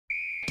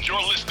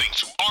You're listening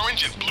to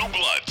Orange and Blue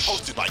Bloods,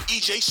 hosted by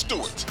EJ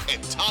Stewart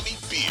and Tommy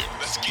Beer.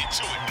 Let's get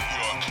to it, New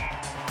York.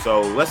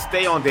 So let's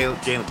stay on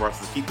Jalen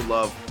Brunson. Let's keep the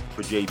love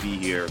for JB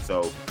here.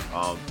 So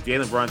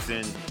Jalen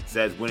Brunson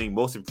says winning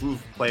most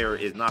improved player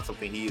is not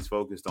something he is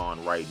focused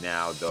on right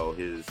now, though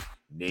his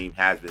name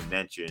has been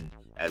mentioned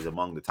as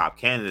among the top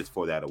candidates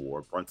for that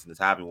award. Brunson is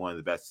having one of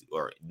the best,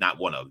 or not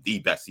one of the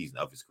best season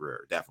of his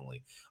career,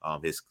 definitely.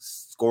 His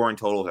scoring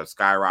totals have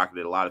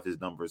skyrocketed. A lot of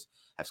his numbers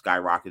have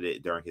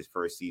skyrocketed during his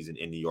first season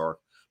in New York.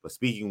 But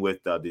speaking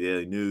with the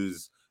Daily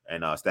News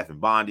and Stephen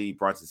Bondi,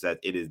 Brunson said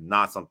it is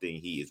not something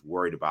he is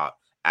worried about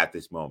at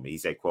this moment. He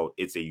said, quote,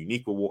 "It's a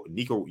unique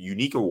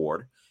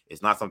award.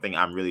 It's not something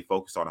I'm really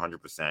focused on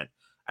 100%.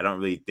 I don't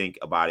really think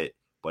about it,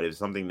 but if it's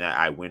something that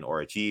I win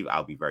or achieve,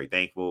 I'll be very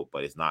thankful,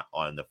 but it's not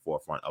on the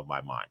forefront of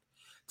my mind."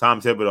 Tom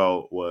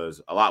Thibodeau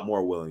was a lot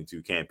more willing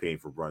to campaign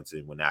for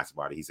Brunson when asked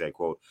about it. He said,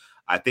 quote,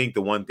 "I think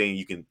the one thing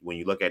you can, when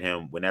you look at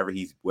him, wherever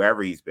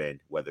he's been,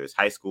 whether it's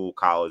high school,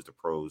 college, the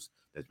pros,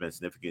 there's been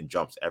significant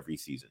jumps every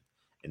season.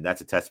 And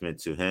that's a testament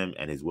to him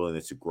and his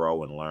willingness to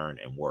grow and learn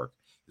and work.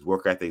 His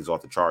work ethic is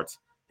off the charts.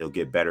 He'll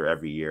get better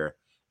every year.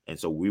 And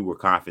so we were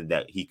confident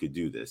that he could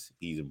do this.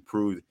 He's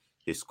improved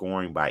his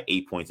scoring by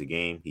 8 points a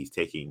game. He's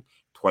taking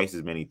twice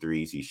as many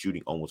threes. He's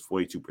shooting almost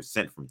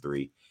 42% from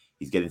three.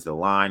 He's getting to the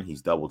line.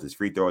 He's doubled his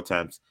free throw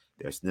attempts.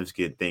 There are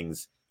significant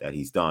things that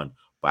he's done.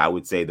 But I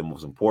would say the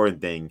most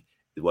important thing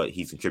is what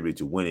he's contributed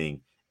to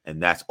winning,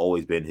 and that's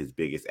always been his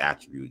biggest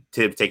attribute."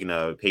 Tibbs taking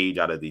a page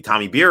out of the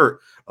Tommy Beer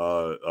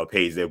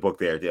page, their book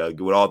there,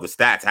 with all the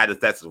stats, had the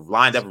stats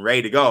lined up and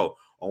ready to go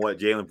on what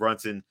Jalen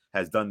Brunson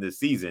has done this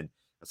season.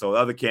 So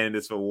other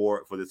candidates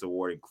for this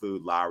award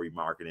include Lowry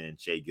Markkanen,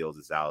 Shai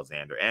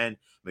Gilgeous-Alexander, and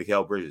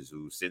Mikal Bridges,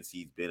 who, since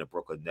he's been a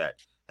Brooklyn Net,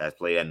 has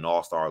played at an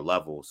all-star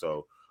level.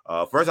 So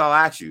first, I'll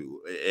ask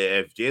you,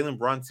 if Jalen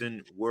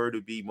Brunson were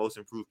to be most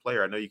improved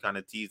player, I know you kind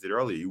of teased it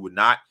earlier, you would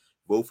not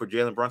vote for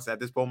Jalen Brunson at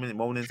this moment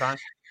in time?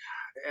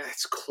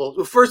 It's close.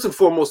 Well, first and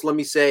foremost, let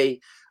me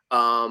say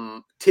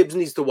Tibbs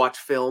needs to watch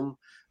film.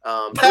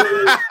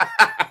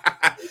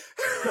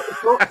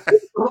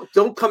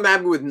 Don't come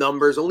at me with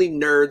numbers. Only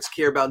nerds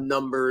care about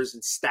numbers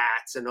and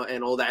stats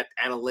and all that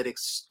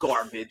analytics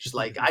garbage.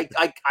 Like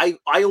I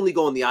only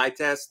go on the eye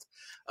test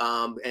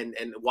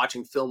and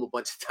watching film a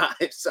bunch of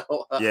times.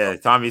 So yeah,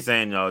 Tommy's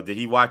saying, did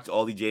he watch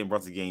all the Jalen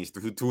Brunson games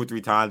two or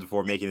three times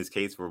before making his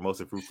case for most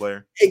improved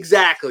player?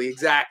 Exactly.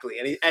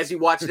 And as he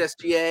watched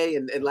SGA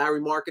and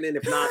Larry Markkanen,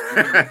 if not,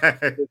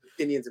 his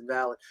opinion's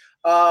invalid.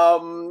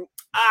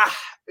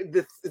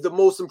 The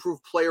most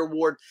improved player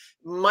award.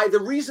 The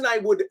reason I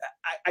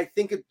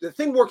think the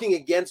thing working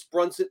against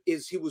Brunson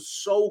is he was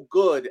so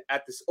good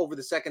at this over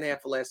the second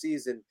half of last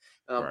season.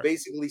 Right.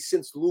 Basically,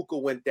 since Luka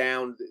went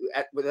down,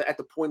 at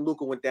the point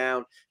Luka went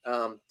down,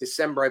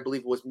 December, I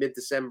believe it was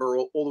mid-December,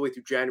 all the way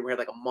through January, had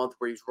like a month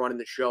where he was running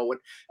the show, and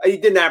he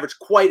didn't average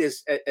quite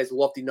as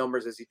lofty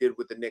numbers as he did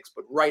with the Knicks,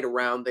 but right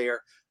around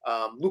there.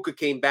 Luka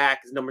came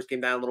back, his numbers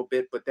came down a little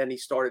bit, but then he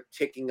started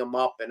ticking them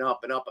up and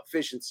up and up.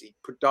 Efficiency,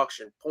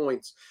 production,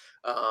 points,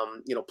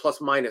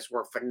 plus minus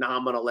were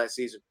phenomenal last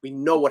season. We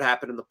know what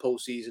happened in the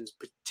postseasons,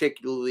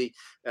 particularly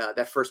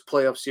that first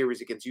playoff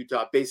series against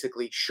Utah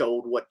basically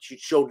showed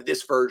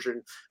this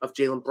version of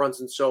Jalen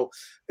Brunson. So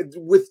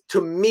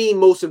to me,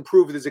 most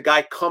improved is a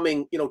guy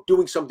coming,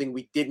 doing something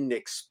we didn't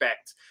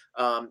expect.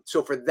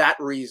 So for that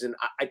reason,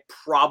 I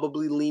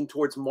probably lean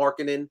towards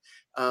Markkanen.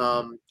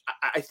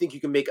 I think you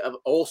can make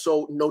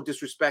also, no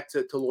disrespect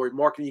to Lauri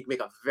Markkanen, you can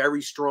make a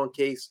very strong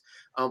case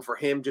for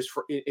him just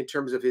in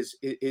terms of his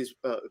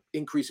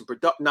increase in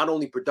not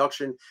only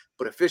production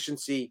but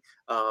efficiency,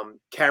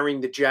 carrying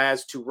the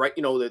Jazz to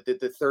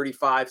the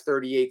 35,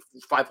 38,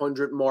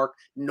 500 mark.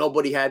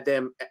 Nobody had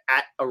them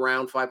at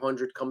around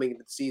 500 coming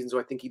into the season, so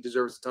I think he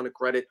deserves a ton of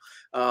credit.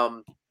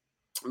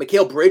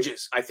 Mikal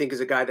Bridges, I think, is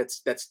a guy that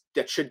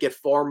should get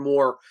far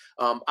more.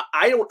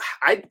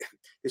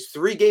 There's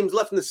 3 games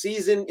left in the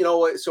season,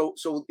 so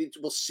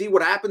we'll see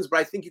what happens. But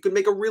I think you can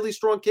make a really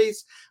strong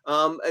case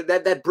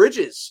that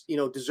Bridges,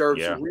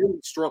 deserves really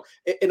strong.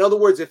 In other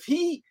words, if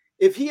he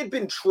had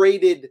been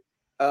traded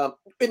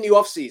in the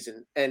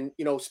offseason and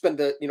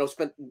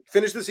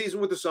finished the season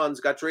with the Suns,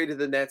 got traded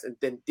to the Nets, and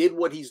then did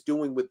what he's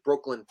doing with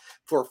Brooklyn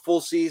for a full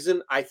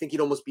season, I think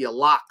he'd almost be a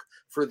lock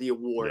for the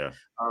award.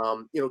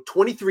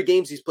 23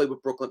 games he's played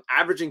with Brooklyn,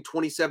 averaging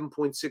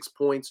 27.6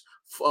 points,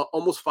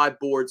 almost 5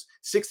 boards,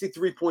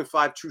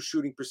 63.5 true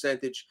shooting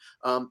percentage.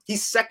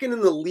 He's second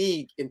in the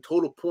league in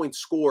total points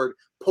scored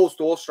post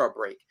All-Star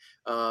break.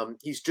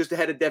 He's just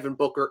ahead of Devin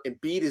Booker.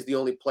 Embiid is the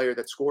only player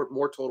that scored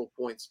more total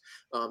points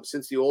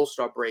since the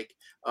All-Star break.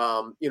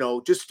 As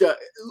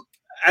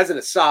an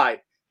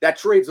aside, that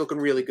trade's looking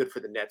really good for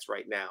the Nets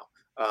right now.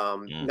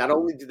 Not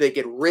only did they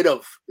get rid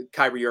of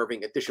Kyrie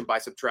Irving, addition by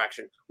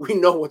subtraction, we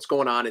know what's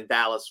going on in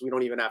Dallas. We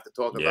don't even have to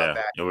talk about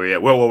that.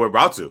 Well, we're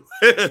about to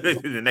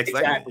the next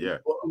segment. Yeah,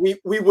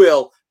 we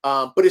will.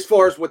 But as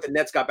far as what the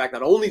Nets got back,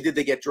 not only did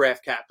they get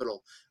draft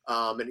capital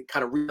and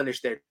kind of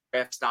replenish their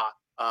draft stock,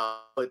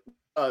 but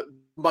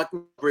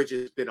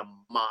Bridges has been a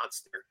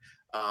monster.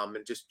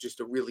 and just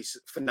a really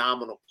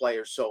phenomenal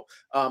player. So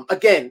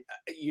again,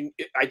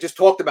 I just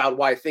talked about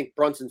why I think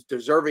Brunson's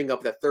deserving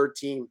of the third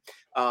team.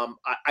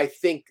 I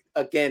think,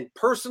 again,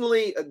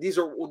 personally, these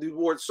are the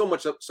awards, so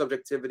much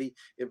subjectivity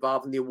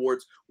involved in the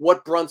awards.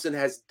 What Brunson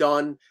has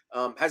done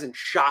hasn't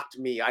shocked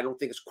me. I don't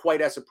think it's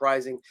quite as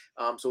surprising.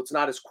 So it's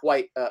not as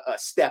quite a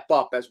step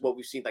up as what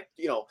we've seen. Like,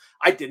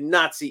 I did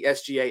not see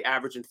SGA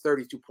averaging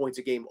 32 points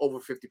a game, over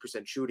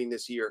 50% shooting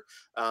this year.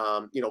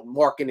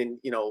 Markkanen,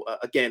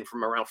 again,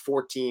 from around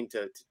 14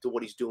 to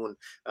what he's doing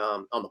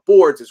on the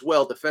boards as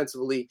well,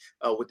 defensively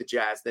with the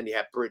Jazz. Then you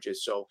have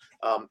Bridges. So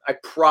I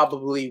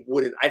probably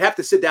wouldn't. I'd have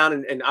to sit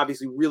down and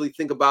obviously really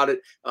think about it.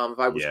 If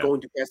I was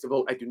going to cast a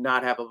vote, I do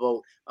not have a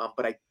vote,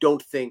 but I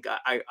don't think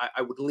I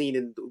would lean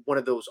in one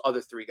of those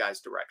other three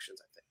guys'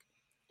 directions, I think.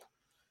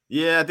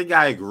 Yeah, I think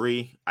I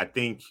agree. I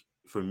think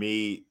for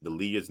me, the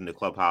leaders in the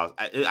clubhouse,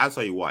 I'll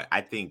tell you what,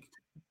 I think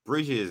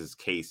Bridges'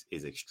 case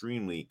is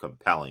extremely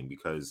compelling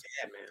because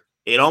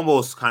it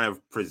almost kind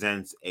of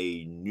presents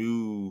a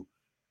new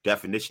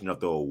definition of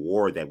the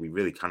award that we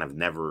really kind of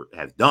never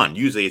have done.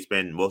 Usually it's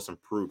been most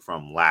improved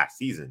from last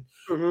season.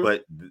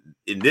 But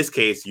in this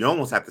case, you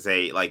almost have to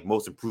say like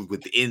most improved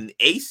within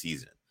a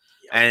season.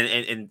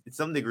 And to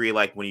some degree,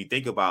 like when you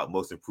think about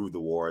most improved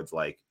awards,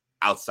 like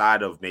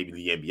outside of maybe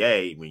the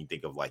NBA, when you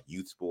think of like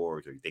youth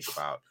sports or you think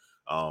about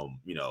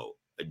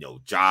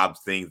jobs,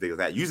 things like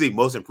that, usually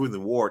most improved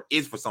award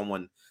is for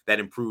someone that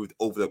improved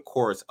over the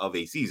course of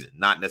a season,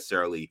 not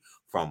necessarily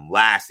from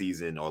last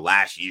season or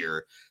last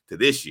year to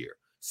this year.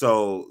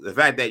 So the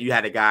fact that you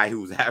had a guy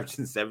who was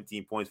averaging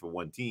 17 points for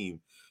one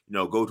team,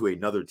 go to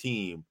another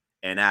team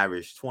and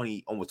average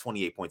almost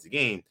 28 points a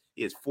game.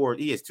 He has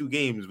 2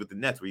 games with the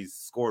Nets where he's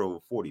scored over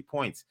 40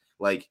 points.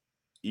 Like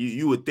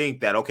you would think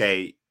that,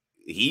 okay,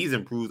 he's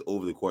improved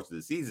over the course of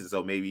the season,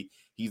 so maybe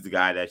he's the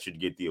guy that should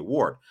get the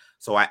award.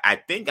 So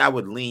I think I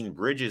would lean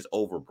Bridges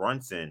over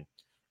Brunson.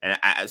 And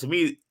to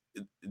me,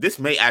 this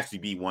may actually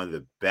be one of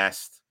the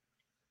best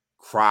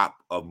crop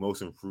of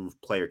most improved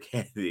player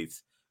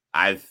candidates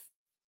I've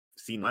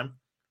seen them.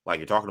 Like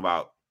you're talking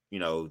about,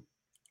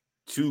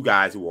 2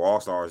 guys who were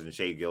all-stars in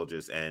Shai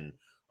Gilgeous and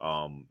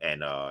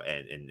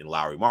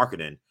Lauri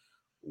Markkanen.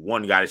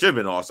 One guy that should have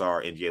been an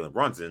all-star in Jalen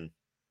Brunson.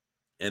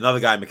 And another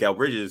guy, Mikal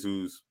Bridges,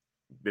 who's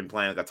been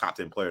playing like a top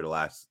 10 player the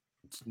last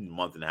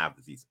month and a half of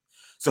the season.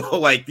 So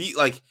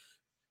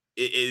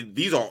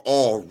these are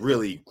all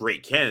really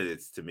great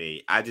candidates to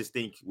me. I just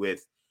think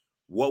with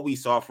what we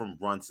saw from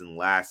Brunson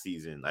last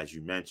season, as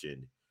you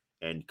mentioned,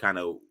 and kind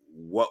of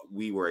what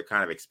we were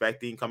kind of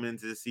expecting coming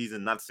into the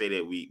season, not to say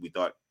that we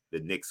thought the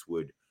Knicks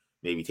would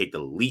maybe take the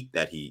leap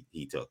that he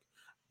took,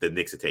 the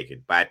Knicks had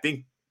taken. But I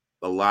think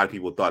a lot of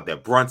people thought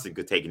that Brunson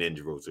could take an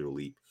individual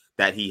leap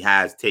that he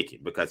has taken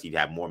because he'd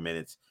have more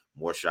minutes,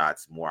 more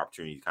shots, more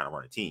opportunity to kind of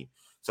run a team.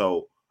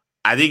 So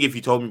I think if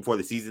you told me before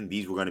the season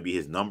these were going to be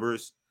his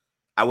numbers,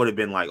 I would have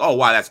been like, oh,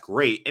 wow, that's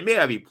great. And maybe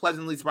I'd be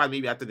pleasantly surprised.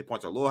 Maybe I think the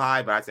points are a little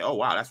high, but I'd say, oh,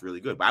 wow, that's really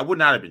good. But I would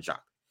not have been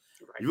shocked.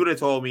 Right. You would have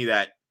told me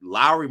that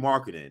Lauri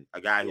Markkanen, a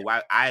guy who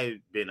I've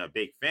been a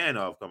big fan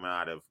of coming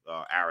out of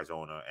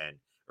Arizona and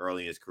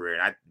early in his career,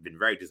 and I've been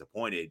very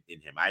disappointed in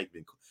him.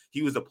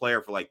 He was a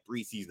player for like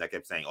 3 seasons. I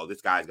kept saying, oh,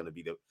 this guy's going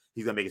to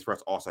he's going to make his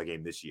first All-Star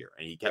game this year.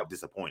 And he kept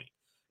disappointing.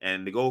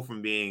 And to go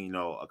from being,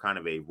 a kind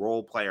of a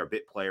role player,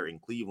 bit player in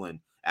Cleveland,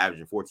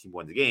 averaging 14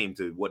 points a game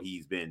to what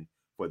he's been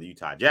for the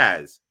Utah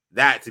Jazz,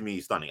 that to me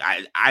is stunning.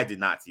 I did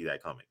not see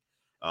that coming.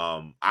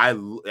 I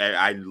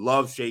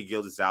love Shai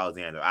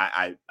Gilgeous-Alexander.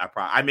 I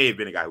may have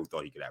been a guy who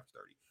thought he could average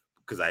 30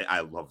 because I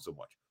love him so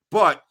much.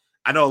 But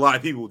I know a lot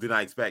of people did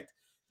not expect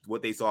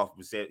what they saw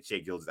from Shai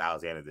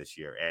Gilgeous-Alexander this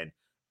year. And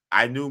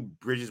I knew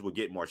Bridges would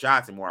get more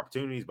shots and more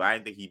opportunities, but I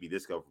didn't think he'd be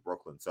this good for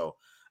Brooklyn. So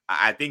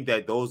I think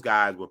that those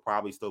guys would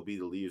probably still be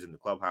the leaders in the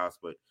clubhouse.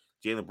 But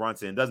Jalen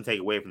Brunson doesn't take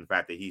away from the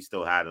fact that he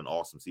still had an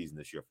awesome season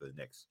this year for the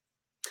Knicks.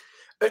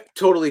 I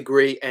totally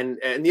agree. And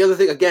the other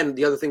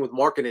thing with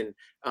Markkanen,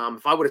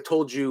 if I would have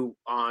told you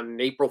on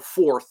April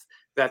 4th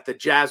that the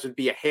Jazz would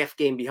be a half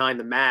game behind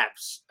the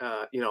Mavs,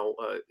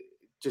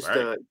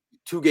 right.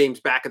 2 games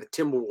back of the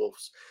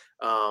Timberwolves,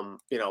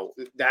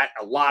 that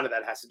a lot of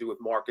that has to do with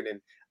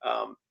Markkanen.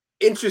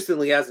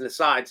 Interestingly, as an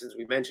aside, since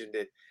we mentioned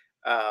it,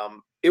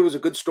 it was a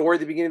good story at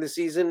the beginning of the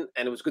season,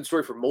 and it was a good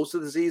story for most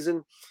of the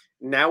season.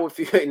 Now, if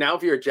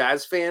you're a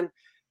Jazz fan,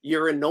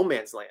 you're in no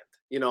man's land.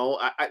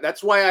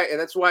 That's why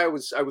I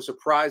was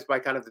surprised by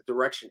kind of the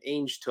direction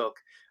Ainge took.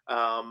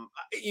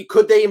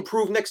 Could they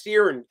improve next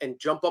year and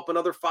jump up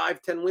another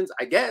 5-10 wins?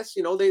 I guess,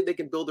 they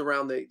can build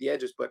around the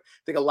edges, but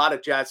I think a lot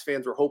of Jazz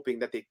fans were hoping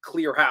that they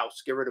clear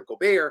house, get rid of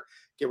Gobert,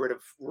 get rid of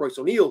Royce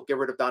O'Neal, get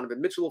rid of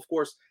Donovan Mitchell, of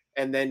course,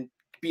 and then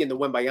be in the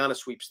Wembanyama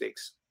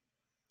sweepstakes.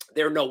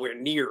 They're nowhere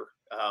near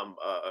I'm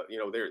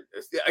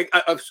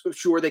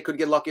sure they could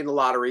get lucky in the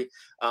lottery,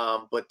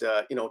 but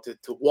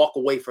to walk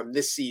away from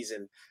this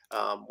season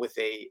with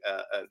the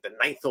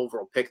ninth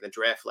overall pick in the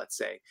draft, let's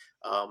say,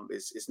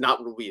 is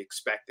not what we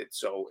expected.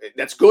 So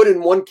that's good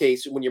in one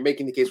case when you're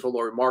making the case for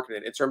Lauri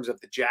Markkanen. In terms of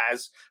the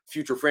Jazz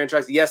future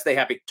franchise, yes, they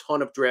have a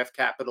ton of draft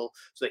capital,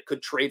 so they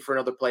could trade for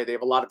another player. They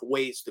have a lot of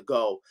ways to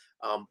go,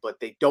 but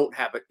they don't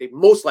have it. They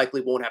most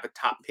likely won't have a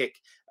top pick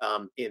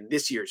in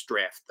this year's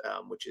draft,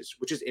 which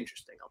is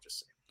interesting. I'll just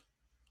say.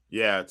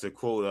 Yeah, to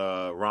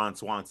quote Ron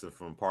Swanson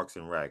from Parks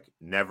and Rec,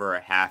 never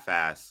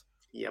half-ass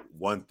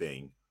one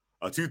thing,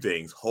 two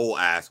things, whole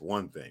ass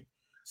one thing.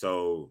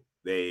 So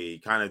they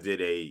kind of did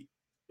a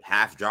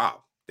half job.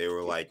 They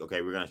were like,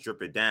 okay, we're going to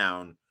strip it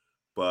down,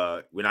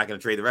 but we're not going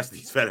to trade the rest of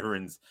these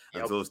veterans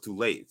until it's too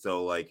late.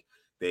 So like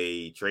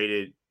they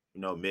traded,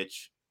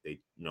 Mitch,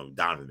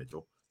 Donovan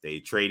Mitchell. They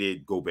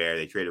traded Gobert.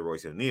 They traded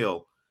Royce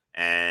O'Neal.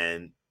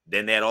 And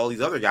then they had all these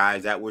other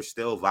guys that were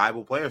still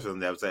viable players for them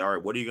that would say, all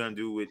right, what are you going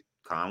to do with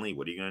Conley?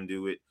 What are you going to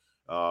do with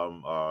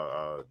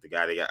the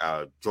guy they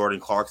got, Jordan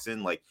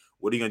Clarkson? Like,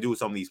 what are you going to do with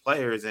some of these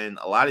players? And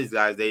a lot of these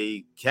guys,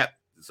 they kept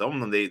some of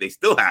them. They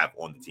still have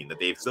on the team that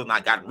they've still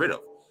not gotten rid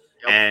of.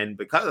 And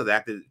because of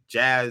that, the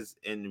Jazz,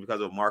 and because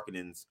of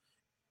Markkanen's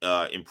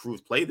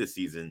improved play this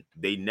season,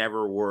 they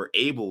never were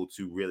able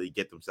to really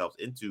get themselves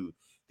into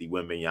the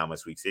Wembanyama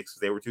Sweet Six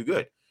because they were too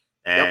good.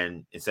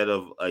 And instead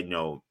of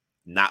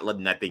not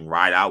letting that thing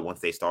ride out once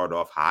they started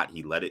off hot,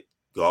 he let it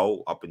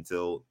go up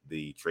until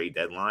the trade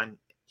deadline,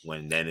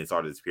 when then it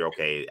started to appear,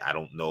 okay, I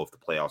don't know if the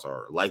playoffs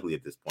are likely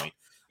at this point.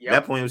 At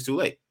that point, it was too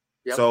late.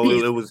 So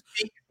it was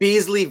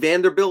Beasley,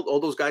 Vanderbilt, all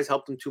those guys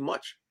helped him too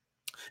much.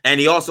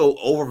 And he also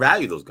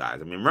overvalued those guys.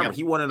 I mean, remember,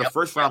 he wanted a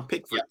first-round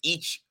pick for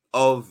each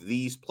of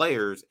these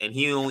players, and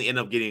he only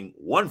ended up getting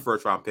one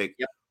first-round pick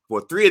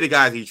for three of the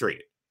guys he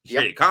traded. He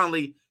traded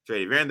Conley,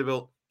 traded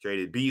Vanderbilt,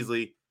 traded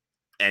Beasley,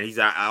 and he's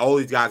got all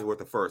these guys worth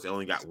the first and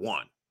only got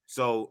one.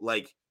 So,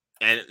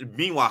 and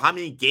meanwhile, how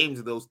many games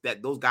of those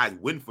guys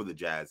win for the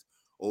Jazz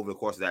over the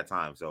course of that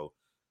time? So,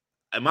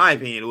 in my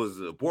opinion, it was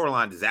a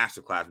borderline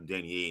disaster class from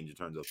Danny Ainge in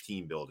terms of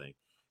team building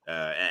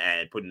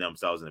and putting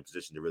themselves in a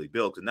position to really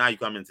build. Because now you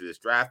come into this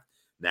draft,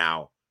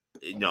 now,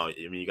 you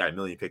got a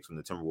million picks from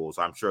the Timberwolves,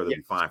 so I'm sure they'll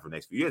be fine for the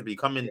next few years. But you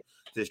come into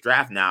this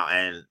draft now,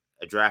 and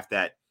a draft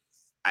that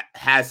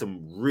has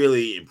some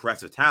really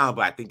impressive talent,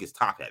 but I think it's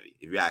top heavy,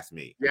 if you ask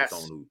me.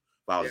 Someone who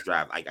follows the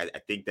draft. I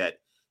think that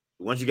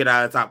once you get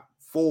out of the top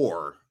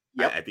four,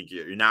 I think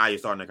you're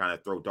starting to kind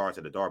of throw darts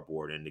at the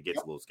dartboard, and it gets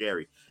a little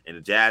scary. And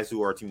the Jazz,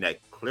 who are a team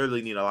that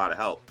clearly need a lot of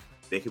help,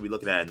 they could be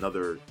looking at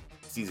another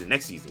season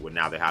next season where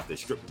now they have to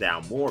strip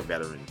down more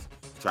veterans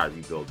to try to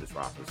rebuild this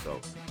roster. So,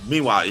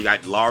 meanwhile, you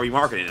got Lauri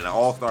Markkanen, an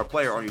all-star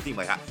player on your team.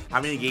 Like,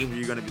 how many games are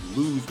you going to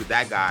lose with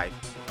that guy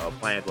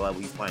playing at the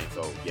level he's playing?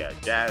 So, yeah,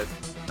 Jazz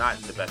not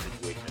in the best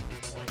situation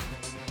at this point.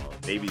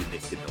 Maybe the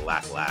Knicks get the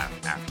last laugh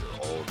after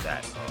all of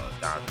that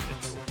Donovan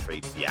Mitchell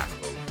trade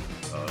fiasco.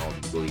 All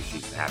the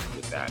negotiations that happen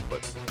with that,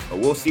 but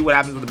we'll see what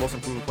happens with the most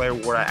improved player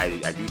award. I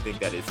do think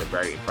that it's a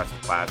very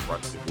impressive class.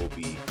 Brunson will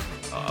be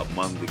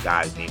among the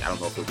guys named. I don't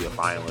know if he'll be a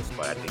finalist,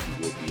 but I think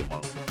he will be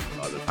among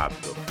the top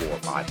 4 or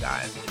 5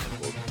 guys in the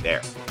vote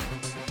there.